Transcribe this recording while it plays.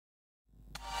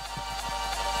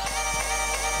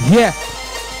Yeah.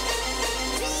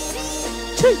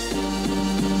 Cheers.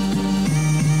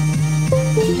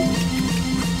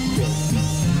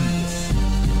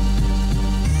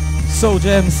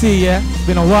 Souljah MC, yeah?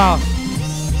 Been a while.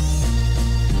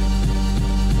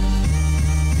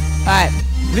 Alright,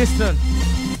 listen.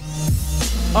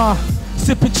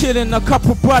 Sipping, chilling, a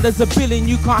couple brothers are billing.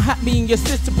 You can't hack me in your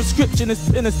system, prescription is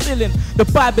penicillin. The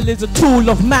Bible is a tool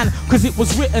of man, cause it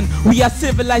was written. We are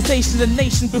civilizations and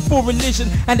nations before religion.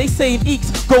 And they say in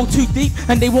eeks, go too deep,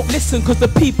 and they won't listen. Cause the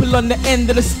people on the end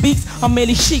of the speaks are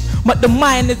merely sheep. But the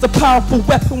mind is a powerful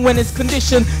weapon when it's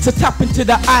conditioned. So tap into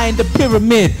the eye in the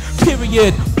pyramid.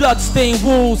 Period, blood-stained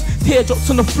walls,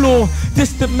 teardrops on the floor.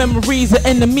 Distant memories of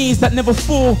enemies that never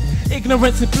fall.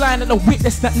 Ignorance is blind and a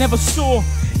witness that never saw.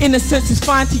 Innocence is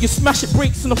fine till you smash it,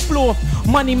 breaks on the floor.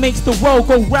 Money makes the world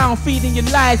go round, feeding your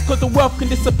lies. Cause the wealth can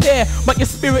disappear, but your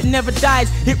spirit never dies.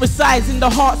 It resides in the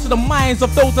hearts of the minds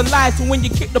of those alive. So when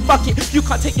you kick the bucket, you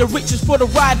can't take your riches for the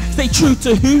ride. Stay true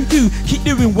to who you, keep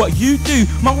doing what you do.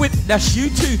 My whip, that's you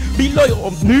too. Be loyal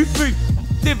or move through.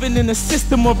 Living in a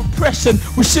system of oppression,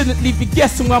 we shouldn't leave you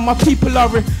guessing while my people are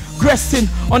regressing.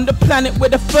 On the planet we're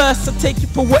the first, so take it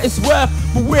for what it's worth.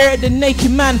 Beware the naked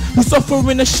man who's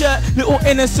offering a shirt. Little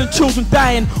innocent children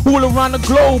dying all around the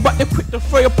globe, but they're quick to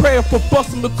throw a prayer for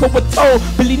Boston because we're told.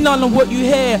 Believe none of what you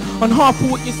hear, on half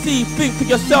of what you see. Think for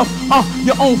yourself,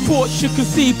 your own thoughts you can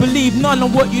see. Believe none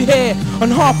of what you hear, on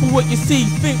half of what you see.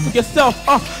 Think for yourself,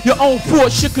 your own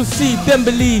thoughts you can see. Then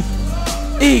believe.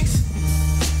 Eeks,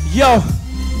 yo.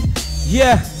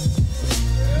 Yeah,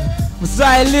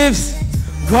 Mosiah lives,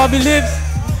 Garvey lives,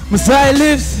 Mosiah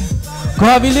lives,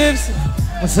 Garvey lives,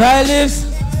 Mosiah lives,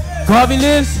 Garvey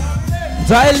lives,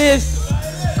 Mosiah lives,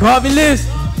 Garvey lives.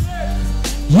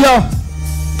 Yo,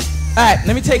 alright,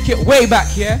 let me take it way back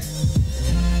here.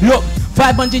 Look,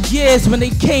 500 years when they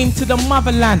came to the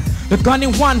motherland, the gun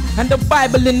in one and the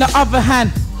Bible in the other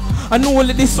hand. And all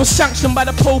of this was sanctioned by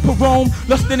the Pope of Rome.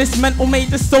 Lost in this mental made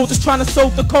the soldiers trying to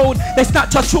solve the code. They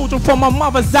snatch our children from our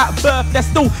mothers at birth. They're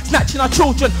still snatching our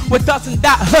children. Well, doesn't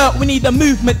that hurt? We need a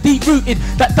movement deep rooted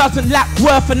that doesn't lack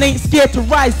worth and ain't scared to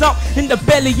rise up in the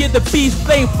belly of the beast.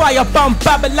 Flame fire, bomb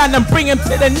Babylon and bring them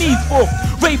to their knees for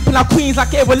raping our queens like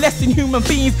they were less than human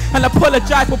beings. And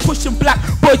apologize for pushing black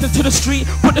boys into the street.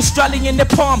 Put the strolling in their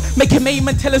palm, make him aim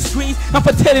and tell us squeeze. And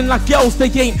for telling like girls they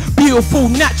ain't beautiful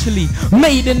naturally.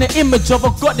 Made in the image of a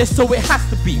goddess, so it has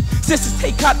to be. Sisters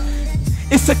take out,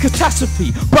 it's a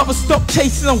catastrophe. Brothers stop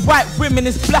chasing on white women,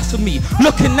 it's blasphemy.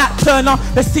 Looking at Turner,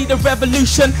 let's see the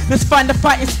revolution. Let's find the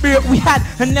fighting spirit we had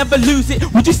and never lose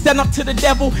it. Would you stand up to the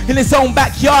devil in his own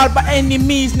backyard by any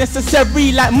means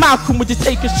necessary? Like Malcolm, would you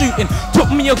take a shooting? Took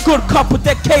me a good couple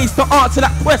decades to answer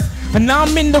that quest, and now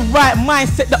I'm in the right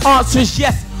mindset, the answer is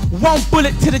yes. 1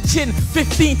 bullet to the chin,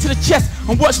 15 to the chest,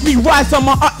 and watch me rise on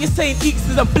my up. You're saying Eeks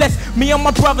isn't blessed. Me and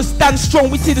my brothers stand strong,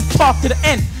 we see this path to the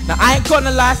end. Now I ain't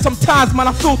gonna lie, sometimes man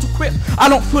I feel to quit. I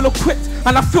don't feel equipped,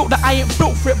 and I feel that I ain't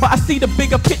built for it. But I see the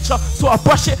bigger picture, so I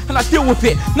brush it and I deal with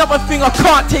it. Another thing I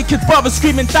can't take is brothers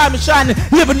screaming diamond shining,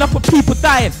 living up with people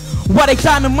dying. Why they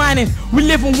diamond mining? We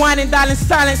live and whining down in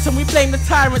silence, and we blame the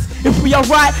tyrants. If we are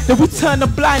right, then we turn a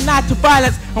blind eye to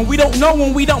violence. And we don't know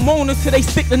when we don't moan until they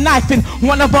stick the knife in.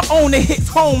 One of our own, it hits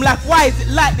home like, why is it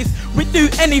like this? We do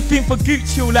anything for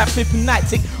Gucci or like flipping night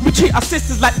tick. We treat our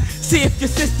sisters like, see if your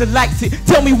sister likes it.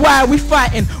 Tell me why are we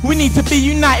fighting? We need to be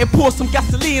united. Pour some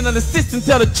gasoline on the system,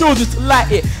 tell the children to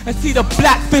light it. And see the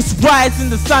black fist rise in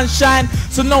the sunshine.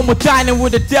 So no more dining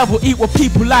with the devil, eat with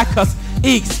people like us.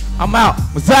 Eeks, I'm out.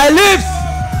 Mosiah lives,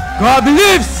 Garvey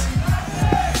lives.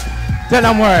 Then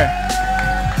I'm worried.